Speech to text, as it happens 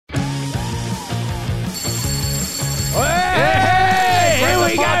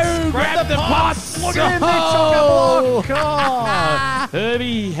Oh, God.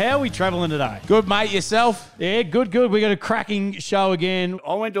 Herbie, how are we travelling today? Good, mate. Yourself? Yeah, good. We got a cracking show again.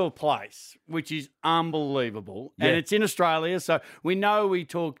 I went to a place which is unbelievable, and it's in Australia, so we know we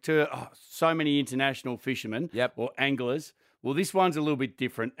talk to so many international fishermen or anglers. Well, this one's a little bit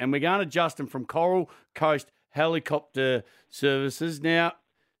different, and we're going to Justin from Coral Coast Helicopter Services. Now,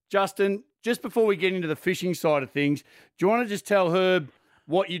 Justin, just before we get into the fishing side of things, do you want to just tell Herb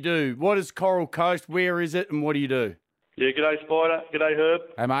what you do? What is Coral Coast? Where is it? And what do you do? Yeah, g'day, Spider. G'day, Herb.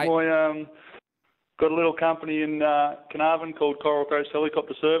 Hey, mate. I got a little company in Carnarvon called Coral Coast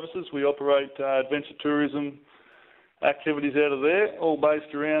Helicopter Services. We operate adventure tourism activities out of there, all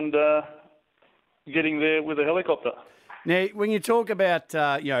based around getting there with a helicopter. Now, when you talk about,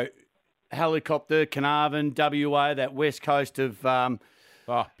 helicopter, Carnarvon, WA, that west coast of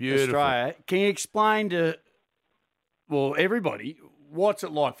Beautiful. Australia, can you explain to, everybody, what's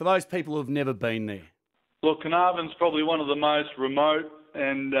it like for those people who've never been there? Look, Carnarvon's probably one of the most remote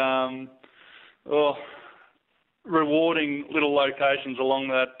and rewarding little locations along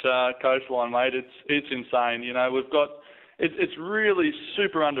that coastline, mate. It's insane. You know, it's really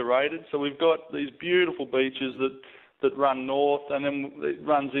super underrated. So we've got these beautiful beaches that run north, and then it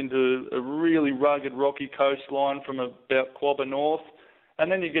runs into a really rugged, rocky coastline from about Quabba north,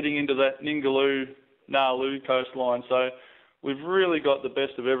 and then you're getting into that Ningaloo, Nalu coastline. So we've really got the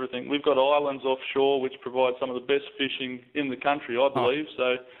best of everything. We've got islands offshore which provide some of the best fishing in the country, I believe.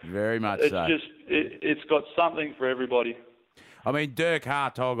 So very much it's so. It's got something for everybody. I mean, Dirk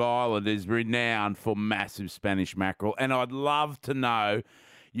Hartog Island is renowned for massive Spanish mackerel, and I'd love to know,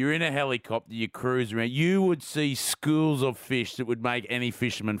 you're in a helicopter, you cruise around, you would see schools of fish that would make any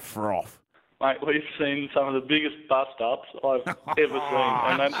fisherman froth. Mate, we've seen some of the biggest bust-ups I've ever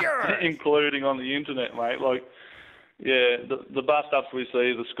seen, and that's including on the internet, mate. Like, yeah, the bust-ups we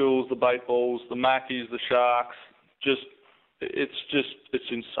see, the schools, the bait balls, the mackies, the sharks, it's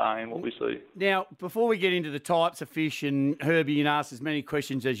insane what we see. Now, before we get into the types of fish, and Herbie, you can ask as many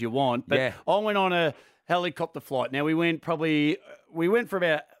questions as you want, but I went on a helicopter flight. Now, we went for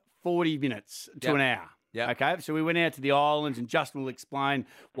about 40 minutes to an hour. Yeah. Okay. So we went out to the islands, and Justin will explain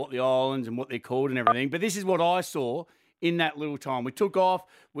what the islands and what they're called and everything. But this is what I saw in that little time. We took off.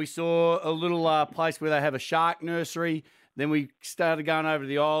 We saw a little place where they have a shark nursery. Then we started going over to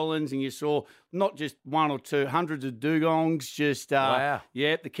the islands, and you saw not just one or two, hundreds of dugongs, just the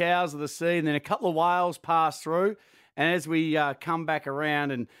cows of the sea, and then a couple of whales passed through. And as we come back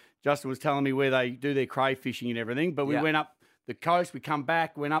around, and Justin was telling me where they do their crayfishing and everything, but we went up the coast, we come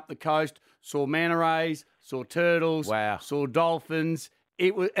back, went up the coast, saw manta rays, saw turtles, saw dolphins.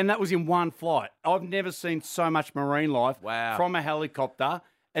 And that was in one flight. I've never seen so much marine life from a helicopter.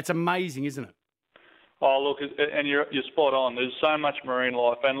 It's amazing, isn't it? Oh, look, and you're spot on. There's so much marine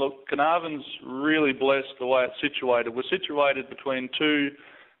life. And look, Carnarvon's really blessed the way it's situated. We're situated between two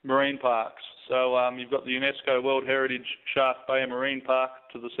marine parks. So you've got the UNESCO World Heritage Shark Bay Marine Park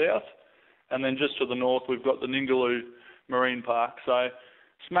to the south, and then just to the north we've got the Ningaloo Marine Park. So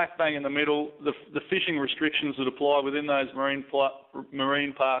smack bang in the middle, the fishing restrictions that apply within those marine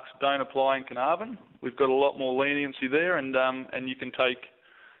parks don't apply in Carnarvon. We've got a lot more leniency there, and you can take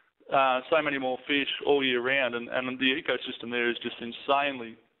so many more fish all year round, and the ecosystem there is just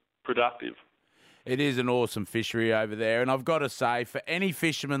insanely productive. It is an awesome fishery over there, and I've got to say, for any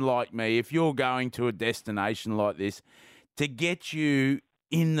fisherman like me, if you're going to a destination like this, to get you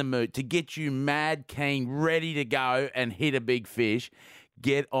in the mood, to get you mad keen, ready to go and hit a big fish,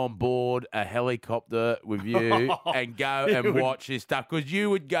 get on board a helicopter with you and go and watch this stuff, because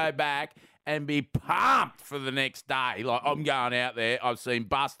you would go back and be pumped for the next day. Like, I'm going out there. I've seen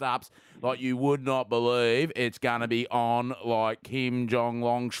bust-ups like you would not believe. It's going to be on like Kim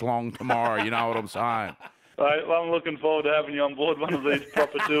Jong-Long Schlong tomorrow. You know what I'm saying? Well, I'm looking forward to having you on board one of these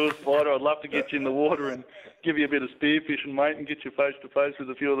proper tours, Spider. I'd love to get you in the water and give you a bit of spearfishing, mate, and get you face-to-face with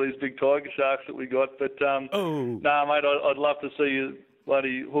a few of these big tiger sharks that we got. But, mate, I'd love to see you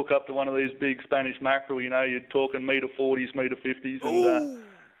bloody hook up to one of these big Spanish mackerel. You know, you're talking metre 40s, metre 50s, and...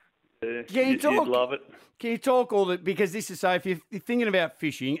 you'd love it. Can you talk all that? Because this is so, if you're thinking about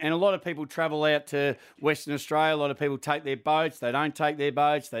fishing, and a lot of people travel out to Western Australia, a lot of people take their boats, they don't take their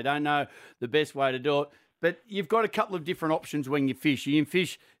boats, they don't know the best way to do it. But you've got a couple of different options when you fish. You can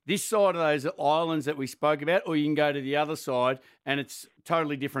fish this side of those islands that we spoke about, or you can go to the other side, and it's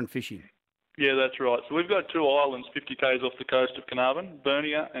totally different fishing. Yeah, that's right. So we've got two islands 50 k's off the coast of Carnarvon,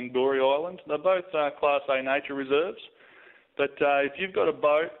 Bernia and Gorey Island. They're both Class A nature reserves. But if you've got a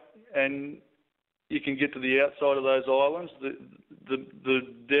boat and you can get to the outside of those islands. The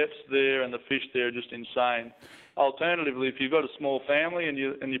depths there and the fish there are just insane. Alternatively, if you've got a small family and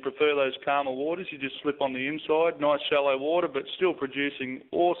you prefer those calmer waters, you just slip on the inside, nice shallow water, but still producing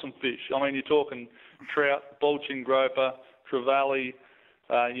awesome fish. I mean, you're talking trout, bulging groper, trevally,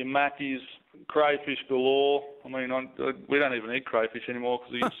 your mackies, crayfish galore. I mean, we don't even eat crayfish anymore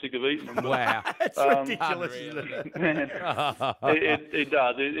because we get sick of eating them. Wow, it's ridiculous, isn't it? It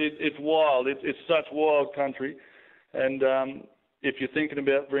does. It's wild. It's such wild country. And if you're thinking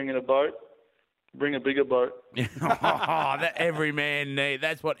about bringing a boat, bring a bigger boat. That's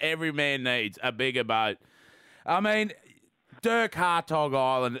what every man needs, a bigger boat. I mean, Dirk Hartog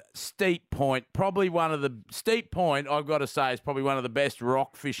Island, Steep Point, I've got to say, is probably one of the best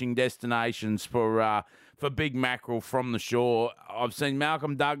rock fishing destinations for big mackerel from the shore. I've seen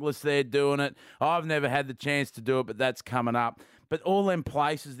Malcolm Douglas there doing it. I've never had the chance to do it, but that's coming up. But all them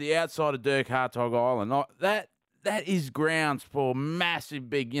places, the outside of Dirk Hartog Island, that is grounds for massive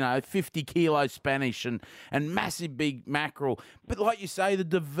big, 50 kilo Spanish and massive big mackerel. But like you say, the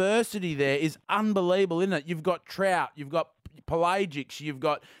diversity there is unbelievable, isn't it? You've got trout, you've got pelagics, you've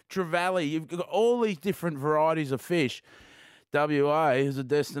got trevally, you've got all these different varieties of fish. WA is a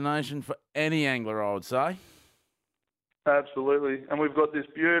destination for any angler, I would say. Absolutely. And we've got this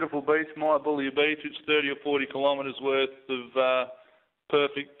beautiful beach, Mybulia Beach. It's 30 or 40 kilometres worth of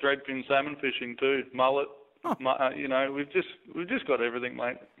perfect threadfin salmon fishing too, mullet. Oh. We've just got everything,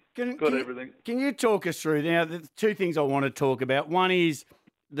 mate. Everything. Can you talk us through now? The two things I want to talk about. One is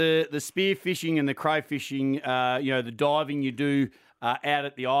the spear fishing and the crayfishing. The diving you do out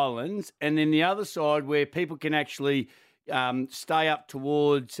at the islands, and then the other side where people can actually stay up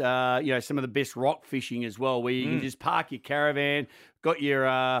towards some of the best rock fishing as well, where you can just park your caravan, got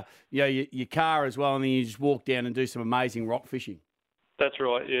your your car as well, and then you just walk down and do some amazing rock fishing. That's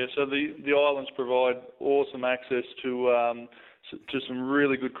right, yeah. So the islands provide awesome access to some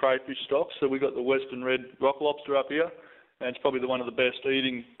really good crayfish stocks. So we've got the Western Red rock lobster up here, and it's probably one of the best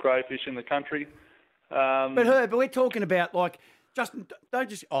eating crayfish in the country. But we're talking about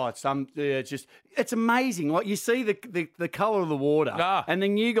it's amazing. Like you see the colour of the water, and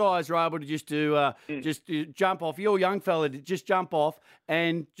then you guys are able to just do jump off. You're a young fella to just jump off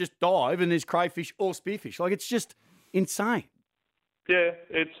and just dive, and there's crayfish or spearfish. Like it's just insane. Yeah,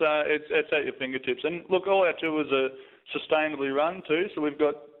 it's at your fingertips. And look, all our tours are sustainably run too. So we've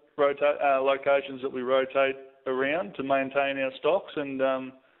got locations that we rotate around to maintain our stocks. And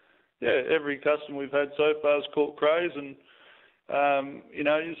every customer we've had so far has caught crows. And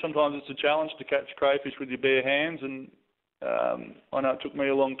sometimes it's a challenge to catch crayfish with your bare hands. And I know it took me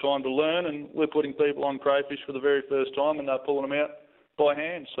a long time to learn. And we're putting people on crayfish for the very first time, and they're pulling them out by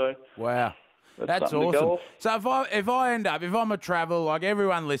hand. So wow. That's awesome. So if I'm a traveller, like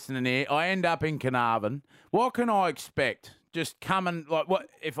everyone listening here, I end up in Carnarvon, what can I expect? Just coming, what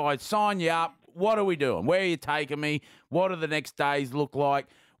if I sign you up, what are we doing? Where are you taking me? What do the next days look like?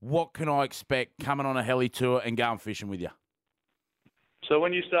 What can I expect coming on a heli tour and going fishing with you? So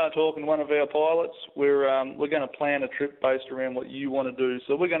when you start talking to one of our pilots, we're going to plan a trip based around what you want to do.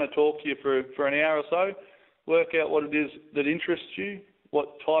 So we're going to talk to you for an hour or so, work out what it is that interests you, what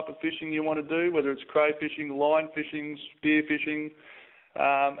type of fishing you want to do, whether it's crayfishing, line fishing, spear fishing,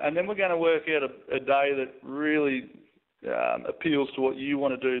 and then we're going to work out a day that really appeals to what you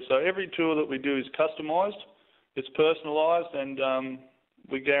want to do. So every tour that we do is customised, it's personalised, and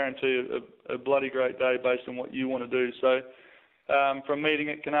we guarantee a bloody great day based on what you want to do. So from meeting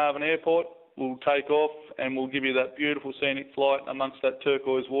at Carnarvon Airport, we'll take off and we'll give you that beautiful scenic flight amongst that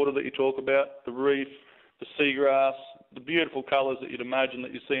turquoise water that you talk about, the reef, the seagrass, the beautiful colours that you'd imagine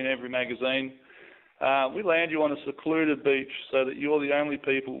that you see in every magazine. We land you on a secluded beach so that you're the only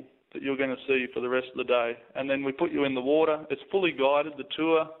people that you're going to see for the rest of the day. And then we put you in the water. It's fully guided.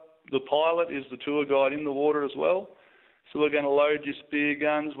 The pilot is the tour guide in the water as well. So we're going to load your spear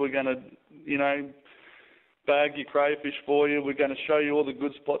guns. We're going to, bag your crayfish for you. We're going to show you all the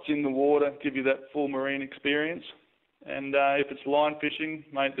good spots in the water, give you that full marine experience. And if it's line fishing,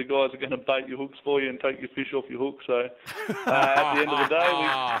 mate, the guys are going to bait your hooks for you and take your fish off your hook. So at the end of the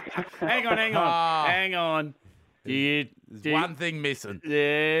day, hang on. There's one thing missing.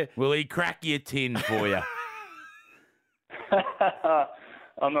 Yeah. Will he crack your tin for you?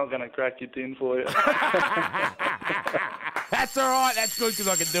 I'm not going to crack your tin for you. That's all right. That's good because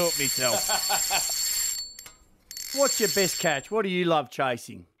I can do it myself. What's your best catch? What do you love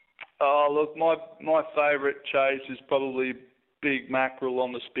chasing? Oh, look, my favourite chase is probably big mackerel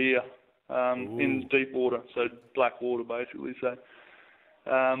on the spear in deep water, so black water basically. So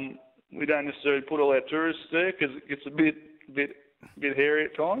we don't necessarily put all our tourists there because it gets a bit hairy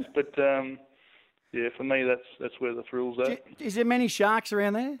at times, but yeah, for me, that's where the thrill's at. Is there many sharks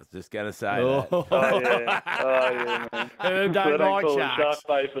around there? I was just going to say that. Oh, yeah, man. Who They don't like call sharks? it Shark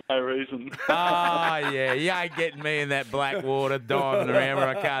Bay for no reason. Oh, yeah. You ain't getting me in that black water diving around where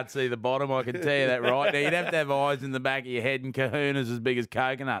I can't see the bottom. I can tell you that right now. You'd have to have eyes in the back of your head and kahunas as big as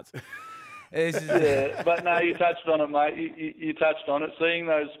coconuts. Yeah, but no, you touched on it, mate. You touched on it. Seeing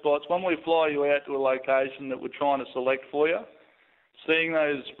those spots, when we fly you out to a location that we're trying to select for you, seeing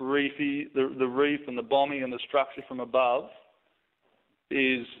those the reef and the bombing and the structure from above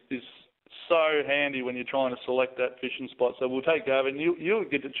is so handy when you're trying to select that fishing spot. So we'll take over, and you'll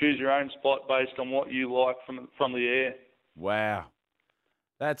get to choose your own spot based on what you like from the air. Wow.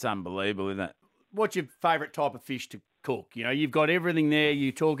 That's unbelievable, isn't it? What's your favourite type of fish to cook? You know, you've got everything there.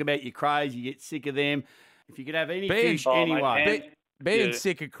 You talk about your crays. You get sick of them. If you could have any fish anyway. Being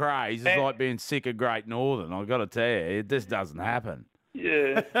sick of crays is like being sick of Great Northern. I've got to tell you, it just doesn't happen.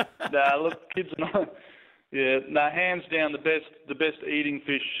 Yeah. Look, kids and I, hands down, the best eating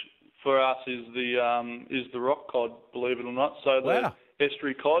fish for us is the rock cod, believe it or not. So the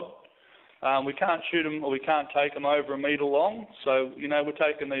estuary cod. We can't shoot them or we can't take them over a metre long. So, we're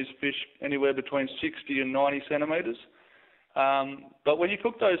taking these fish anywhere between 60 and 90 centimetres. But when you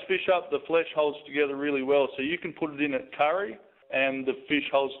cook those fish up, the flesh holds together really well. So you can put it in at curry and the fish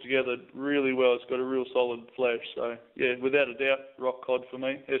holds together really well. It's got a real solid flesh. So, yeah, without a doubt, rock cod for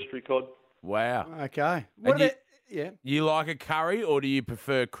me, estuary cod. Wow. Okay. You like a curry, or do you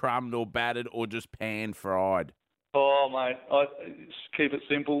prefer crumbed or battered or just pan fried? Oh, mate, I just keep it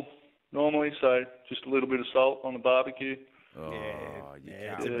simple normally. So just a little bit of salt on the barbecue. Oh,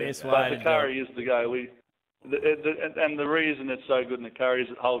 it's the best way. But the curry is the go. And the reason it's so good in the curry is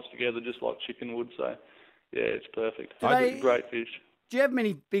it holds together just like chicken would. So, yeah, it's perfect. Great fish. Do you have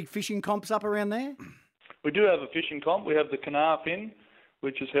many big fishing comps up around there? We do have a fishing comp. We have the Carnarvon,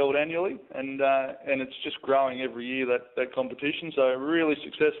 which is held annually, and it's just growing every year, that competition. So a really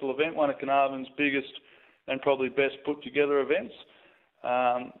successful event, one of Carnarvon's biggest and probably best put together events,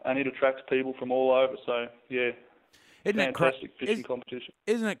 and it attracts people from all over. So, yeah, fantastic fishing competition.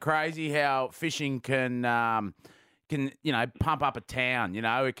 Isn't it crazy how fishing can pump up a town?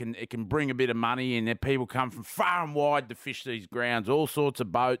 It can bring a bit of money in. People come from far and wide to fish these grounds, all sorts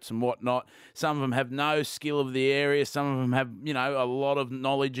of boats and whatnot. Some of them have no skill of the area. Some of them have, a lot of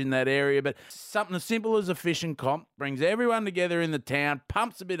knowledge in that area. But something as simple as a fishing comp brings everyone together in the town,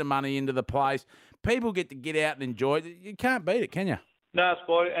 pumps a bit of money into the place. People get to get out and enjoy it. You can't beat it, can you? No,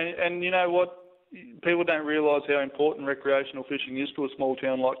 Spotty. And you know what? People don't realise how important recreational fishing is to a small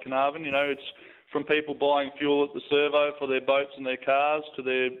town like Carnarvon. It's from people buying fuel at the servo for their boats and their cars, to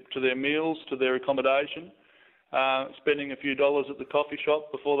their meals, to their accommodation, spending a few dollars at the coffee shop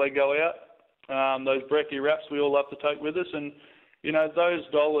before they go out, those brekkie wraps we all have to take with us. And, those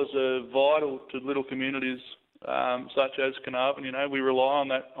dollars are vital to little communities such as Carnarvon. We rely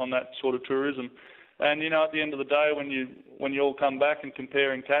on that sort of tourism. And, at the end of the day, when you all come back and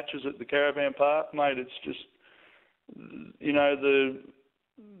comparing catches at the caravan park, mate, it's just,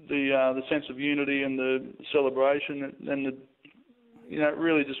 the sense of unity and the celebration and it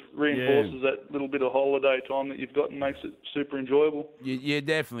really just reinforces that little bit of holiday time that you've got and makes it super enjoyable. You're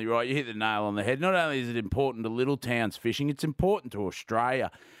definitely right. You hit the nail on the head. Not only is it important to little towns fishing, it's important to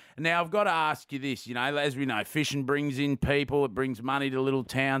Australia. Now, I've got to ask you this, as we know, fishing brings in people, it brings money to little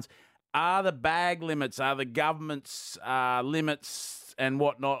towns. Are the bag limits, are the government's limits and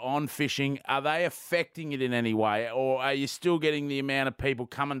whatnot on fishing, are they affecting it in any way? Or are you still getting the amount of people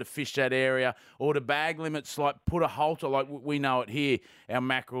coming to fish that area? Or do bag limits put a halter, like we know it here? Our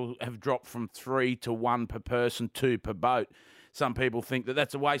mackerel have dropped from 3 to 1 per person, 2 per boat. Some people think that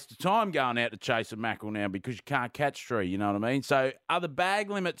that's a waste of time going out to chase a mackerel now because you can't catch 3, you know what I mean? So are the bag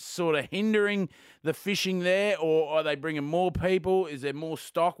limits sort of hindering the fishing there, or are they bringing more people? Is there more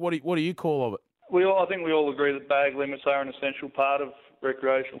stock? What do you call of it? I think we all agree that bag limits are an essential part of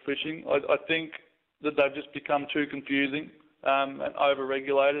recreational fishing. I think that they've just become too confusing and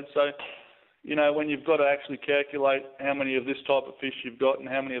over-regulated. So, when you've got to actually calculate how many of this type of fish you've got and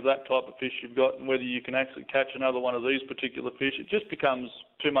how many of that type of fish you've got and whether you can actually catch another one of these particular fish, it just becomes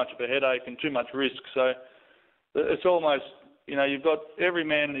too much of a headache and too much risk. So it's almost, you've got every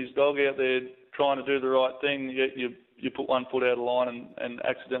man and his dog out there trying to do the right thing, yet you put one foot out of line and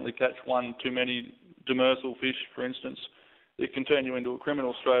accidentally catch one too many demersal fish, for instance. It can turn you into a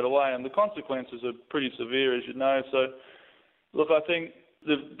criminal straight away, and the consequences are pretty severe, as you know. So, look, I think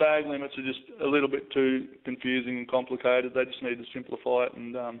the bag limits are just a little bit too confusing and complicated. They just need to simplify it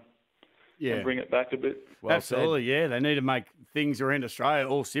and and bring it back a bit. Well Absolutely, yeah. They need to make things around Australia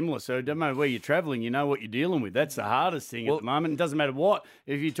all similar. So it doesn't matter where you're travelling, you know what you're dealing with. That's the hardest thing at the moment. It doesn't matter what.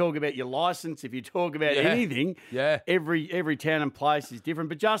 If you talk about your licence, if you talk about anything, every town and place is different.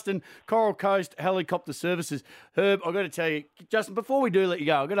 But Justin, Coral Coast Helicopter Services. Herb, I've got to tell you, Justin, before we do let you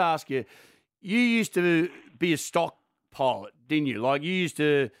go, I've got to ask you, you used to be a stock pilot, didn't you? Like you used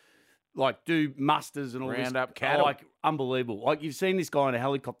to do musters and all Round this. up cattle. Like unbelievable. Like you've seen this guy in a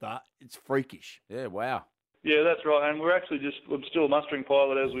helicopter. It's freakish. Yeah, wow. Yeah, that's right. And we're still a mustering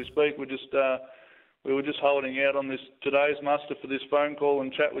pilot as we speak. We were just holding out on today's muster for this phone call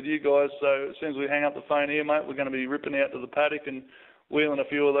and chat with you guys. So as soon as we hang up the phone here, mate, we're going to be ripping out to the paddock and wheeling a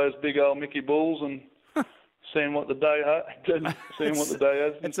few of those big old Mickey bulls and seeing what the day has.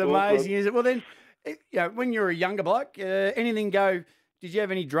 It's amazing, is it? Well, then, when you're a younger bloke, anything go? Did you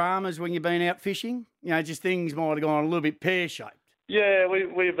have any dramas when you've been out fishing? Just things might have gone a little bit pear-shaped. Yeah,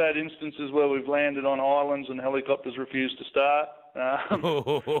 we've had instances where we've landed on islands and helicopters refused to start.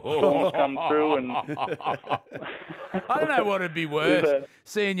 Storms come through and... I don't know what would be worse,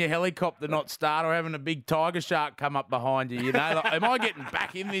 seeing your helicopter not start or having a big tiger shark come up behind you, am I getting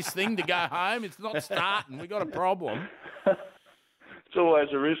back in this thing to go home? It's not starting. We got a problem. It's always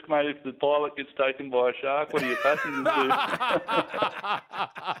a risk, mate. If the pilot gets taken by a shark, what do your passengers do?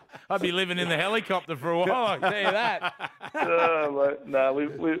 I'd be living in the helicopter for a while, I can tell you that. Mate, no,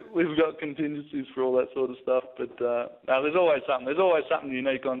 we've got contingencies for all that sort of stuff. But no, there's always something. There's always something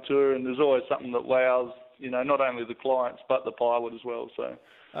unique on tour, and there's always something that wows, not only the clients but the pilot as well. So.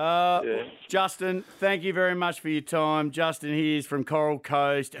 Justin, thank you very much for your time. Justin here is from Coral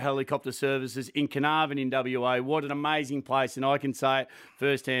Coast Helicopter Services in Carnarvon in WA. What an amazing place, and I can say it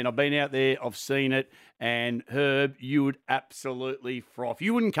firsthand. I've been out there, I've seen it, and Herb, you would absolutely froth.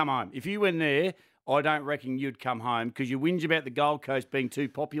 You wouldn't come home. If you went there, I don't reckon you'd come home because you whinge about the Gold Coast being too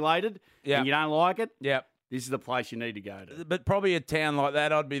populated and you don't like it. Yep. This is the place you need to go to. But probably a town like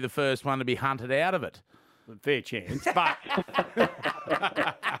that, I'd be the first one to be hunted out of it. Fair chance, but...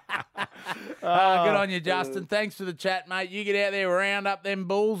 Good on you, Justin. Thanks for the chat, mate. You get out there, round up them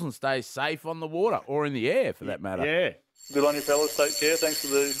bulls and stay safe on the water or in the air, for that matter. Yeah. Good on you, fellas. Take care. Thanks for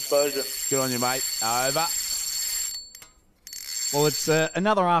the exposure. Good on you, mate. Over. Well, it's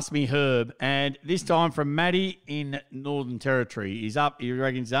another Ask Me Herb, and this time from Matty in Northern Territory. He's up, he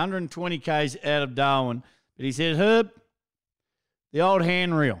reckons, 120 k's out of Darwin. But he said, Herb, the old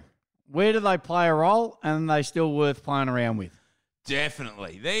hand reel, where do they play a role, and are they still worth playing around with?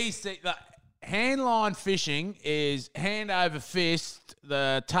 Definitely. The handline fishing is hand over fist,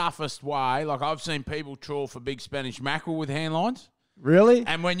 the toughest way. Like I've seen people trawl for big Spanish mackerel with hand lines. Really?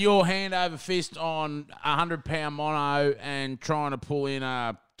 And when you're hand over fist on 100-pound mono and trying to pull in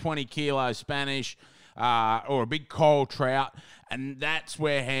a 20-kilo Spanish or a big coral trout, and that's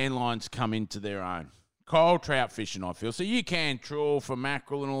where hand lines come into their own. Coral trout fishing, I feel. So you can trawl for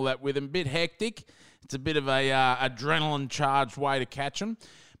mackerel and all that with them. A bit hectic. It's a bit of a adrenaline-charged way to catch them.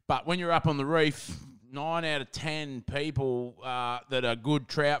 But when you're up on the reef, 9 out of 10 people that are good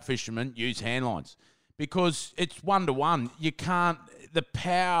trout fishermen use hand lines because it's 1-to-1. You can't – the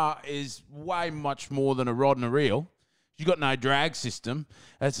power is way much more than a rod and a reel. You've got no drag system.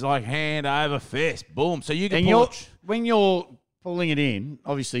 It's like hand over fist. Boom. So you can when you're pulling it in,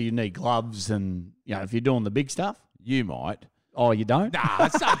 obviously you need gloves and, if you're doing the big stuff. You might. Oh, you don't? Nah,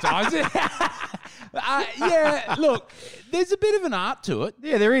 sometimes. Yeah, look, there's a bit of an art to it.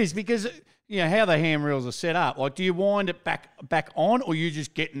 Yeah, there is because, how the hand reels are set up. Like, do you wind it back on or you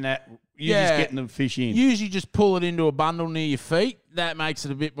just getting that – just getting the fish in? Usually just pull it into a bundle near your feet. That makes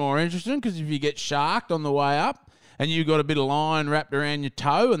it a bit more interesting because if you get sharked on the way up and you've got a bit of line wrapped around your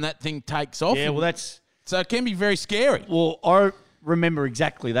toe and that thing takes off. Yeah, well, that's – so it can be very scary. Well, I remember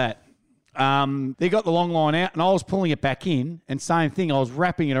exactly that. They got the long line out and I was pulling it back in and same thing, I was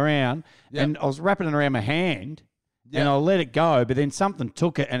wrapping it around and I was wrapping it around my hand and I let it go, but then something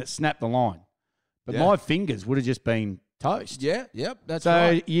took it and it snapped the line. But my fingers would have just been toast. Yeah, yep, that's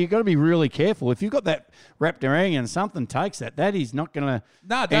right. So you got to be really careful. If you've got that wrapped around and something takes that is not going to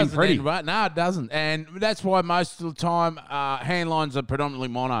end pretty. Right? No, it doesn't. And that's why most of the time hand lines are predominantly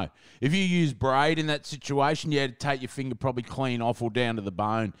mono. If you use braid in that situation, you had to take your finger probably clean off or down to the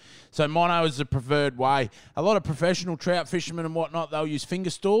bone. So mono is the preferred way. A lot of professional trout fishermen and whatnot, they'll use finger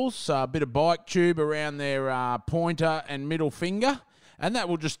stalls, so a bit of bike tube around their pointer and middle finger, and that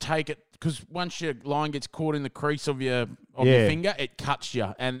will just take it. Because once your line gets caught in the crease of your finger, it cuts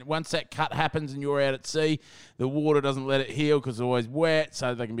you. And once that cut happens and you're out at sea, the water doesn't let it heal because it's always wet,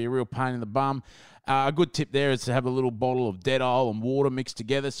 so they can be a real pain in the bum. A good tip there is to have a little bottle of Dettol and water mixed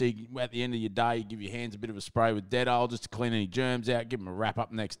together. So at the end of your day, you give your hands a bit of a spray with Dettol just to clean any germs out. Give them a wrap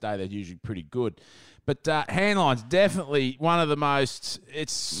up next day. They're usually pretty good. But handline's definitely one of the most.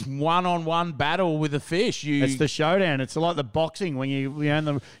 It's one-on-one battle with a fish. It's the showdown. It's like the boxing when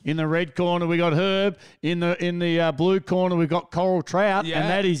in the red corner we got Herb, in the blue corner we got Coral Trout, and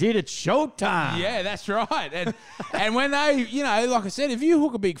that is it. It's showtime. Yeah, that's right. And when they, like I said, if you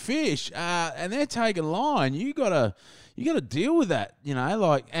hook a big fish and they're taking line, you gotta deal with that,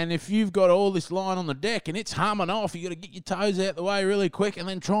 and if you've got all this line on the deck and it's humming off, you got to get your toes out the way really quick and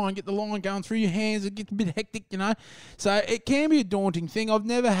then try and get the line going through your hands. It gets a bit hectic, So it can be a daunting thing. I've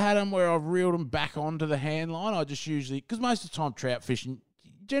never had them where I've reeled them back onto the hand line. I just usually, because most of the time trout fishing,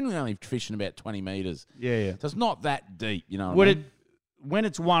 generally only fishing about 20 metres. Yeah. So it's not that deep, When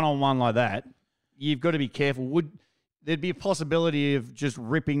it's one-on-one like that, you've got to be careful. Would there'd be a possibility of just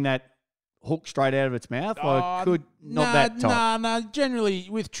ripping that hook straight out of its mouth? That tight? No. Generally,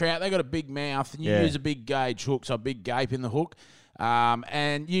 with trout, they got a big mouth, and you use a big gauge hook, so a big gape in the hook.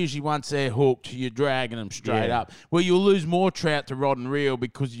 And usually once they're hooked, you're dragging them straight up. Well, you'll lose more trout to rod and reel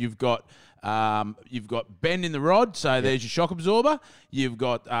because you've got bend in the rod, so there's your shock absorber. You've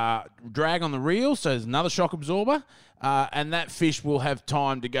got drag on the reel, so there's another shock absorber. And that fish will have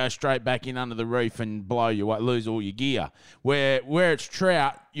time to go straight back in under the reef and blow you away, lose all your gear. Where it's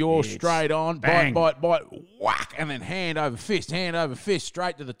trout, you're straight on, bite, whack, and then hand over fist,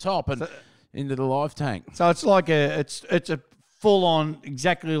 straight to the top and into the live tank. So it's like it's a full on,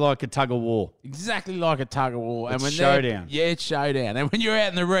 exactly like a tug of war. Exactly like a tug of war. It's showdown. Yeah, it's showdown. And when you're out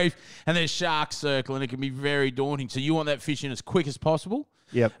in the reef and there's sharks circling, it can be very daunting. So you want that fish in as quick as possible.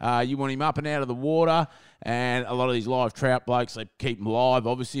 Yep. You want him up and out of the water. And a lot of these live trout blokes, they keep them live,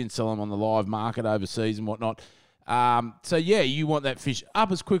 obviously, and sell them on the live market overseas and whatnot. You want that fish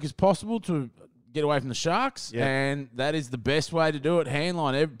up as quick as possible to get away from the sharks. Yep. And that is the best way to do it,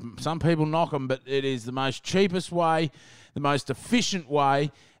 handline. Some people knock them, but it is the most cheapest way, the most efficient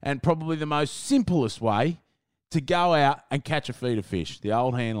way, and probably the most simplest way to go out and catch a feeder fish, the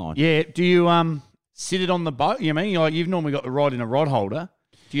old handline. Yeah. Do you sit it on the boat? You've normally got the rod in a rod holder.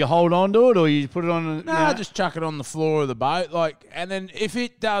 Do you hold on to it, or you put it on? Just chuck it on the floor of the boat, and then if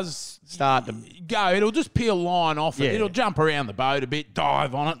it does start to go, it'll just peel line off it. It'll jump around the boat a bit,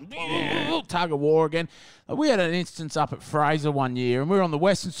 dive on it, a little tug of war again. We had an instance up at Fraser one year, and we were on the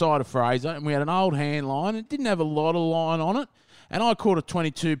western side of Fraser, and we had an old hand line. It didn't have a lot of line on it, and I caught a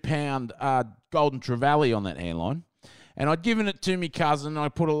 22-pound golden trevally on that hand line. And I'd given it to me cousin, I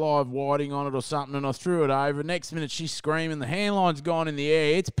put a live whiting on it or something, and I threw it over. Next minute, she's screaming, the hand line's gone in the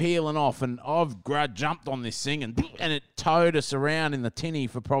air, it's peeling off, and I've jumped on this thing, and it towed us around in the tinny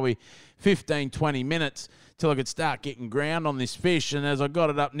for probably 15, 20 minutes till I could start getting ground on this fish. And as I got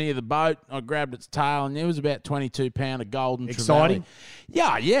it up near the boat, I grabbed its tail, and it was about 22-pound of golden Exciting?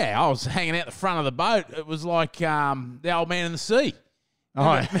 Trevally. Yeah, I was hanging out the front of the boat. It was like the old man in the sea.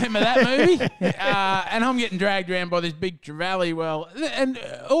 Remember that movie? And I'm getting dragged around by this big trevally. Well, and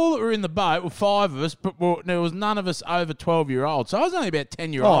all that were in the boat were 5 of us, but there was none of us over 12-year-old. So I was only about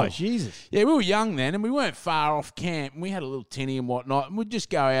 10-year-old. Oh, Jesus. Yeah, we were young then, and we weren't far off camp. And we had a little tinny and whatnot, and we'd just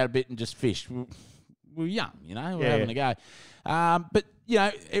go out a bit and just fish. We were young, we were having a go. But,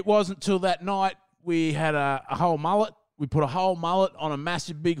 it wasn't till that night we had a whole mullet. We put a whole mullet on a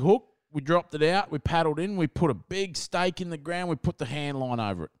massive big hook. We dropped it out, we paddled in, we put a big stake in the ground, we put the hand line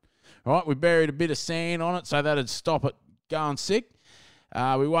over it. All right, we buried a bit of sand on it so that'd stop it going sick.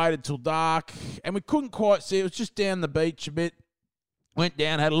 We waited till dark, and we couldn't quite see. It was just down the beach a bit. Went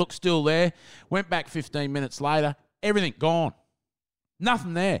down, had a look, still there. Went back 15 minutes later, everything gone.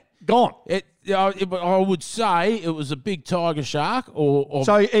 Nothing there. Gone. I would say it was a big tiger shark.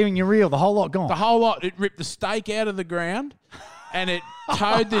 So even your reel, the whole lot gone? The whole lot. It ripped the stake out of the ground. And it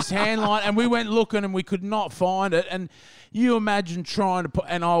towed this hand line, and we went looking, and we could not find it. And you imagine trying to put,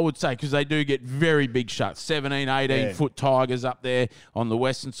 and I would say, because they do get very big sharks, 17, 18-foot tigers up there on the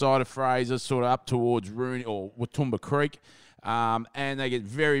western side of Fraser, sort of up towards Rooney or Watumba Creek, and they get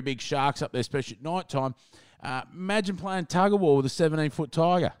very big sharks up there, especially at night time. Imagine playing tug-of-war with a 17-foot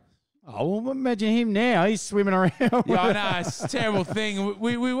tiger. Oh, well, imagine him now. He's swimming around. Yeah, I know. It's a terrible thing.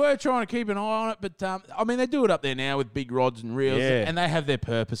 We were trying to keep an eye on it, but, they do it up there now with big rods and reels, and they have their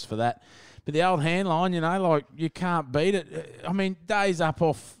purpose for that. But the old hand line, you can't beat it. Days up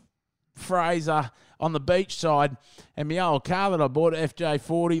off Fraser on the beach side, and my old car that I bought,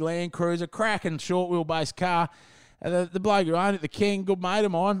 FJ40 Land Cruiser, cracking short wheelbase car. The bloke who owned it, the King, good mate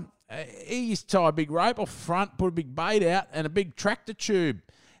of mine, he used to tie a big rope off the front, put a big bait out, and a big tractor tube.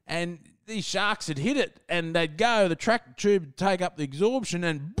 And these sharks would hit it and they'd go, the tractor tube would take up the absorption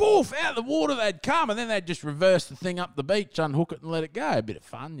and boof, out of the water they'd come, and then they'd just reverse the thing up the beach, unhook it and let it go. A bit of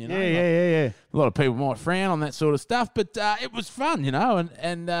fun, you know. Yeah. A lot of people might frown on that sort of stuff, but it was fun, you know,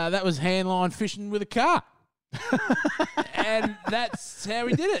 and that was handline fishing with a cart. And that's how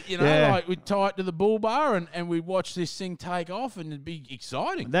we did it, you know. Like we'd tie it to the bull bar and we'd watch this thing take off, and it'd be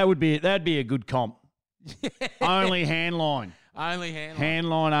exciting. That'd be a good comp. Only handline. Only handline.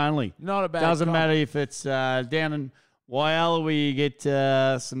 Handline only. Not a bad Doesn't comp. matter if it's down in Whyalla where you get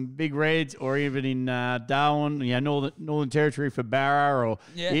some big reds, or even in Darwin, Northern Territory for Barra, or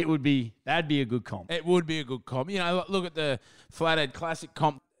that'd be a good comp. It would be a good comp. You know, look at the Flathead Classic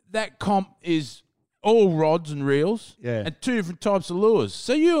comp. That comp is all rods and reels, and 2 different types of lures.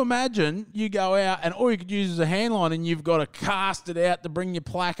 So you imagine you go out and all you could use is a handline, and you've got to cast it out to bring your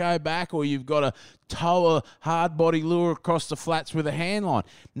placo back, or you've got to tow a hard body lure across the flats with a handline.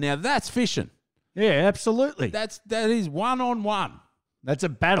 Now that's fishing. Yeah, absolutely. That is 1-on-1. That's a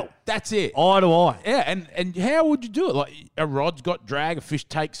battle. That's it. Eye to eye. Yeah, and how would you do it? Like a rod's got drag, a fish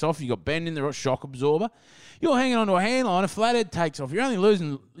takes off, you got bend in the shock absorber. You're hanging onto a handline, a flathead takes off. You're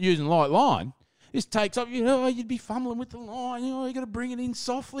only using light line. This takes up, you'd be fumbling with the line. You got to bring it in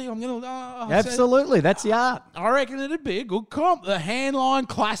softly. Absolutely, that's the art. I reckon it'd be a good comp. The Handline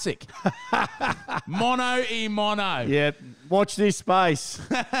Classic. Mono e mono. Yep. Watch this space.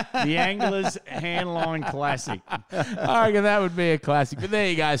 The Anglers Handline Classic. I reckon that would be a classic. But there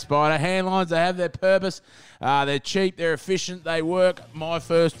you go, Spider. Handlines, they have their purpose. They're cheap. They're efficient. They work. My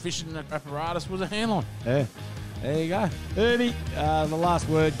first fishing apparatus was a handline. Yeah. There you go. Herbie, the last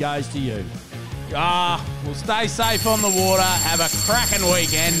word goes to you. Well, stay safe on the water. Have a cracking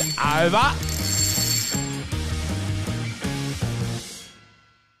weekend. Over.